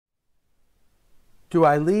Do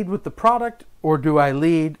I lead with the product or do I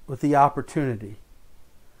lead with the opportunity?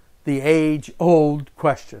 The age-old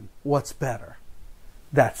question, what's better?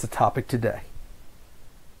 That's the topic today.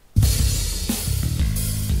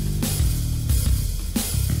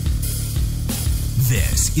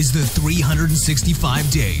 This is the 365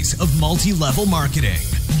 Days of Multi-Level Marketing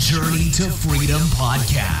Journey to Freedom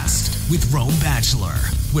podcast with Rome Batchelor,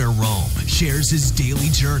 where Rome shares his daily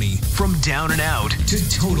journey from down and out to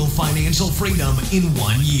total financial freedom in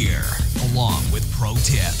 1 year, along with pro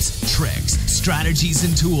tips, tricks, strategies,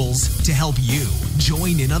 and tools to help you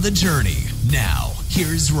join in on the journey. Now,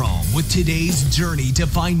 here's Rome with today's Journey to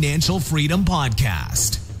Financial Freedom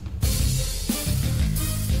podcast.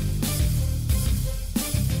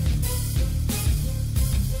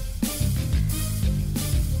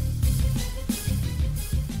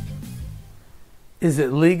 Is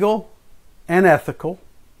it legal and ethical?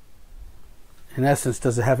 In essence,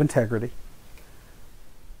 does it have integrity?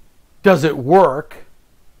 Does it work?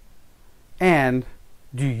 And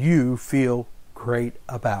do you feel great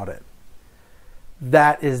about it?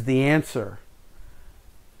 That is the answer.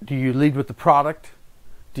 Do you lead with the product?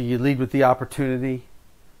 Do you lead with the opportunity?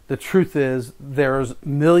 The truth is, there's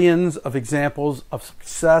millions of examples of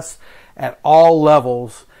success at all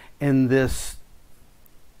levels in this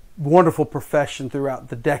wonderful profession throughout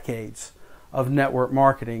the decades of network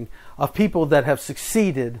marketing, of people that have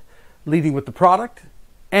succeeded leading with the product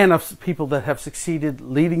and of people that have succeeded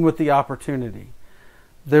leading with the opportunity.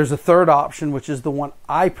 There's a third option, which is the one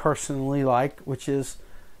I personally like, which is,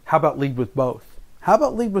 how about lead with both? How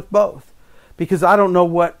about lead with both? Because I don't know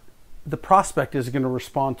what the prospect is going to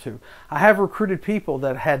respond to. I have recruited people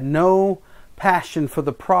that had no passion for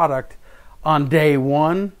the product on day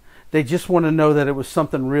one. They just want to know that it was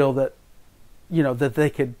something real that, that they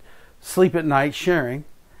could sleep at night sharing.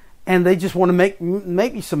 And they just want to make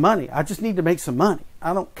me some money. I just need to make some money.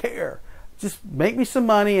 I don't care. Just make me some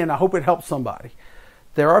money and I hope it helps somebody.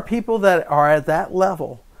 There are people that are at that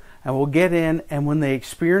level and will get in, and when they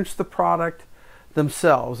experience the product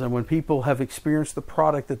themselves and when people have experienced the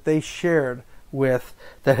product that they shared with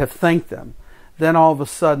that have thanked them, then all of a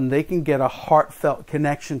sudden they can get a heartfelt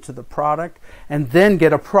connection to the product and then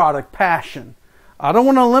get a product passion. I don't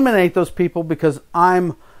want to eliminate those people because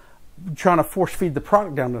I'm trying to force feed the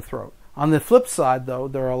product down their throat. On the flip side, though,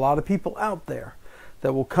 there are a lot of people out there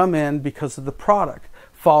that will come in because of the product,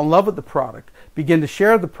 fall in love with the product, begin to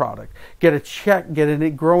share the product, get a check, get a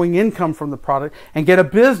growing income from the product, and get a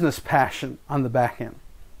business passion on the back end.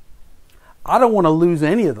 I don't want to lose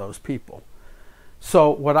any of those people.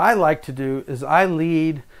 So what I like to do is I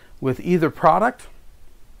lead with either product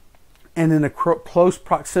and in a close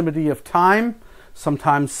proximity of time,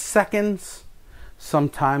 sometimes seconds,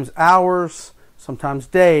 sometimes hours, sometimes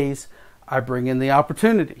days, I bring in the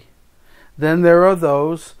opportunity. Then there are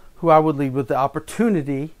those who I would lead with the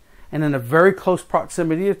opportunity and in a very close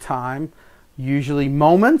proximity of time, usually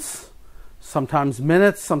moments, sometimes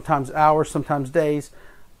minutes, sometimes hours, sometimes days,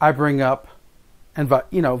 I bring up, and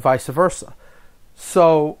vice versa.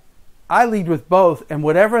 So I lead with both, and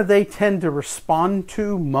whatever they tend to respond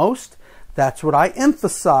to most, that's what I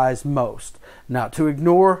emphasize most. Not to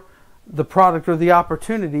ignore the product or the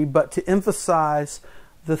opportunity, but to emphasize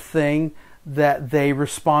the thing that they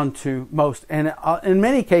respond to most. And in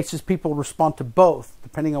many cases, people respond to both,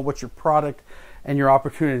 depending on what your product and your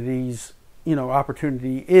opportunity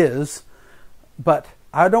is. But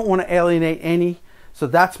I don't want to alienate any. So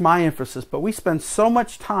that's my emphasis. But we spend so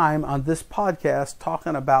much time on this podcast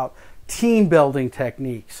talking about team building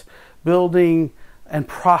techniques, building and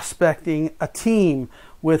prospecting a team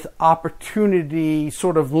with opportunity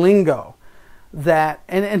sort of lingo.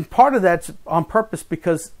 And part of that's on purpose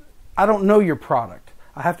because I don't know your product.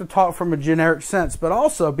 I have to talk from a generic sense, but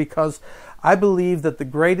also because I believe that the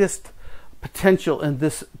greatest potential in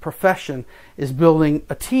this profession is building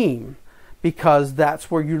a team, because that's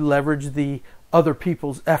where you leverage the other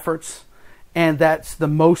people's efforts, and that's the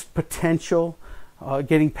most potential.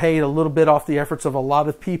 Getting paid a little bit off the efforts of a lot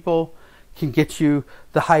of people can get you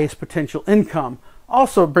the highest potential income.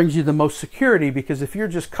 Also, it brings you the most security, because if you're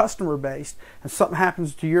just customer based and something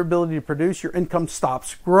happens to your ability to produce, your income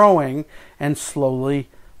stops growing and slowly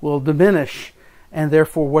will diminish. And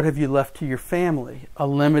therefore, what have you left to your family? A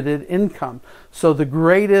limited income. So the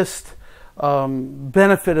greatest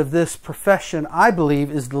benefit of this profession, I believe,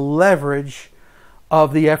 is the leverage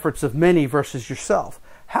of the efforts of many versus yourself.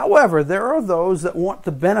 However, there are those that want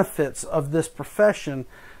the benefits of this profession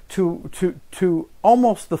to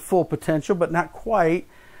almost the full potential, but not quite,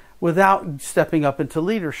 without stepping up into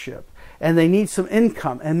leadership. And they need some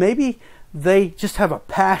income. And maybe they just have a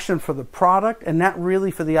passion for the product and not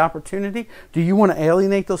really for the opportunity? Do you want to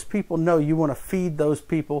alienate those people? No, you want to feed those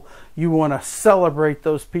people. You want to celebrate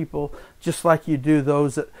those people just like you do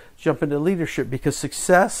those that jump into leadership, because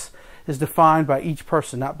success is defined by each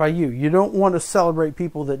person, not by you. You don't want to celebrate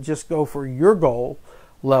people that just go for your goal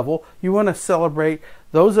level. You want to celebrate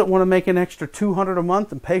those that want to make an extra $200 a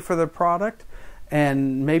month and pay for their product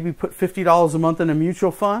and maybe put $50 a month in a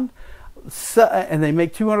mutual fund, and they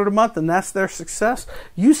make $200 a month and that's their success.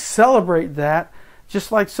 You celebrate that,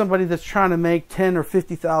 just like somebody that's trying to make $10,000 or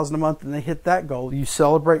 $50,000 a month and they hit that goal. You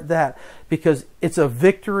celebrate that because it's a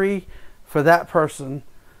victory for that person.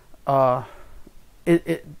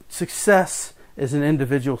 Success is an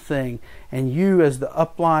individual thing, and you as the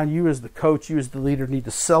upline, you as the coach, you as the leader need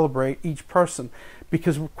to celebrate each person,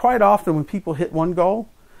 because quite often when people hit one goal,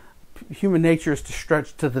 human nature is to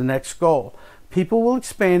stretch to the next goal. People will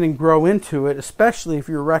expand and grow into it, especially if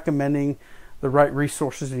you're recommending the right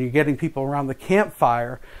resources and you're getting people around the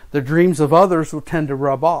campfire. The dreams of others will tend to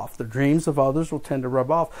rub off.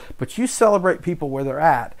 But you celebrate people where they're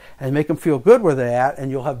at and make them feel good where they're at,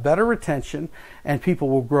 and you'll have better retention and people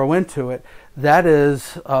will grow into it. That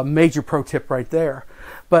is a major pro tip right there.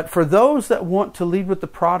 But for those that want to lead with the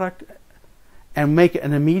product and make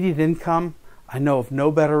an immediate income, I know of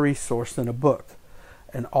no better resource than a book.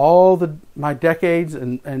 And all my decades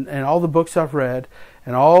and all the books I've read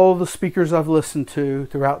and all the speakers I've listened to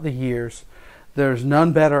throughout the years, there's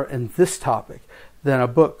none better in this topic than a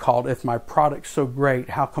book called If My Product's So Great,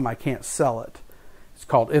 How Come I Can't Sell It? It's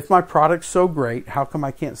called If My Product's So Great, How Come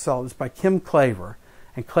I Can't Sell It? It's by Kim Claver,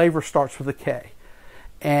 and Claver starts with a K.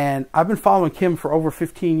 And I've been following Kim for over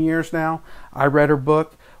 15 years now. I read her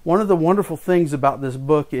book. One of the wonderful things about this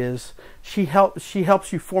book is she helps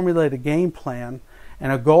you formulate a game plan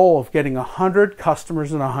and a goal of getting 100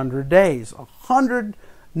 customers in 100 days. 100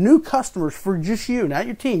 new customers for just you, not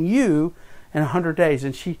your team, you, in 100 days.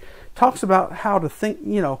 And she talks about how to think,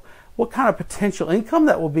 what kind of potential income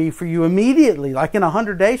that will be for you immediately, like in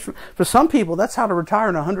 100 days. For some people, that's how to retire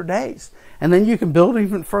in 100 days. And then you can build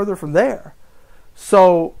even further from there.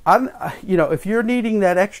 So, if you're needing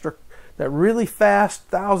that really fast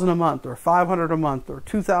 1,000 a month or 500 a month or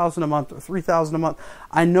 2,000 a month or 3,000 a month,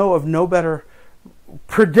 I know of no better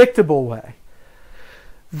predictable way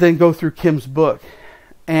than go through Kim's book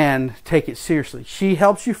and take it seriously. She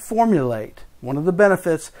helps you formulate. One of the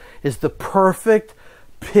benefits is the perfect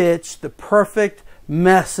pitch, the perfect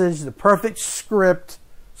message, the perfect script,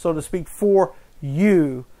 so to speak, for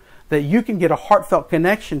you that you can get a heartfelt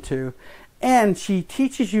connection to. And she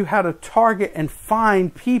teaches you how to target and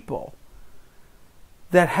find people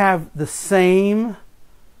that have the same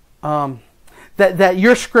that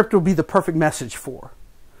your script will be the perfect message for,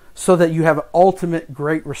 so that you have ultimate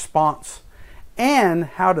great response, and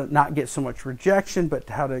how to not get so much rejection, but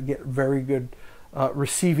how to get very good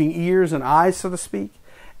receiving ears and eyes, so to speak,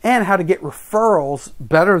 and how to get referrals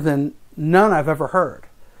better than none I've ever heard.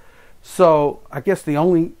 So I guess the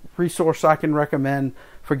only resource I can recommend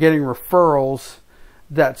for getting referrals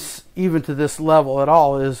that's even to this level at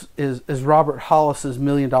all is Robert Hollis's $1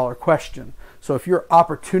 Million Question. So if you're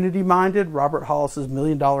opportunity minded, Robert Hollis's $1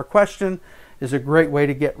 Million Question is a great way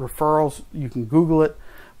to get referrals. You can Google it.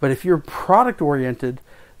 But if you're product oriented,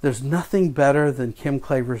 there's nothing better than Kim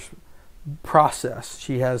Claver's process.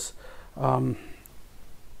 She has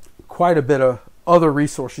quite a bit of other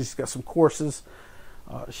resources. She's got some courses.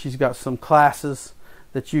 She's got some classes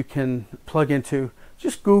that you can plug into.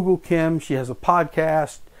 Just Google Kim. She has a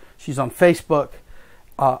podcast. She's on Facebook.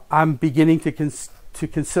 I'm beginning to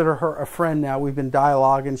consider her a friend now. We've been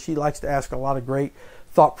dialoguing. She likes to ask a lot of great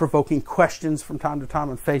thought-provoking questions from time to time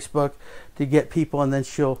on Facebook to get people, and then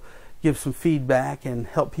she'll give some feedback and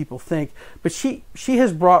help people think. But she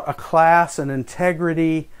has brought a class and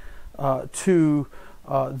integrity to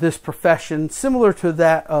this profession, similar to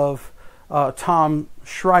that of Tom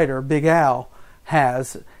Schreiter, Big Al,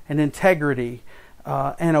 has an integrity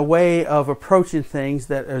and a way of approaching things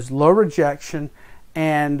that is low rejection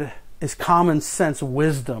and is common sense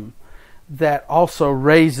wisdom that also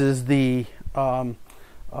raises the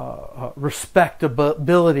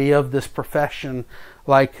respectability of this profession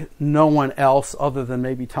like no one else other than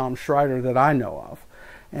maybe Tom Schreiter that I know of.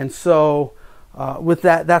 And so with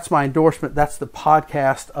that, that's my endorsement. That's the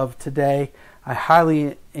podcast of today. I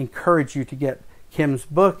highly encourage you to get Kim's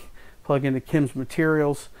book, plug into Kim's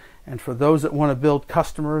materials, and for those that want to build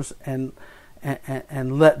customers and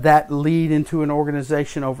let that lead into an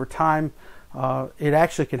organization over time, it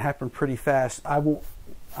actually can happen pretty fast. I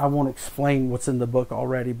won't explain what's in the book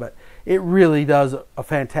already, but it really does a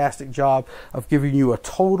fantastic job of giving you a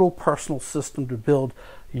total personal system to build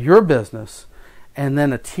your business, and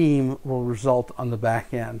then a team will result on the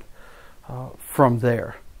back end from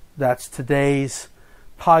there. That's today's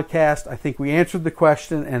podcast. I think we answered the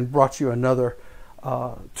question and brought you another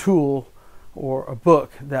tool or a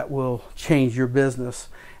book that will change your business.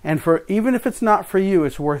 And for even if it's not for you,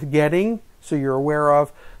 it's worth getting so you're aware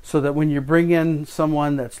of, so that when you bring in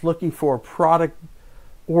someone that's looking for a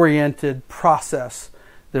product-oriented process,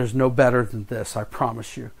 there's no better than this, I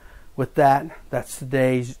promise you. With that, that's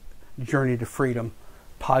today's Journey to Freedom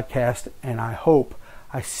podcast, and I hope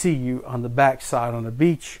I see you on the backside on the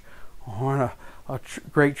beach, or on a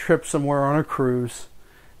great trip somewhere on a cruise,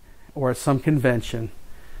 or at some convention.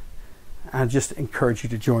 I just encourage you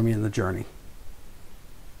to join me in the journey.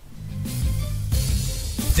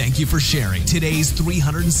 Thank you for sharing today's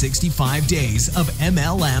 365 Days of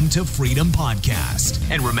MLM to Freedom podcast.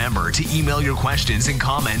 And remember to email your questions and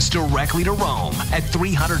comments directly to Rome at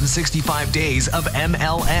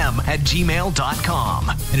 365daysofmlm@gmail.com.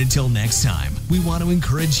 And until next time, we want to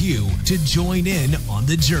encourage you to join in on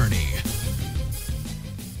the journey.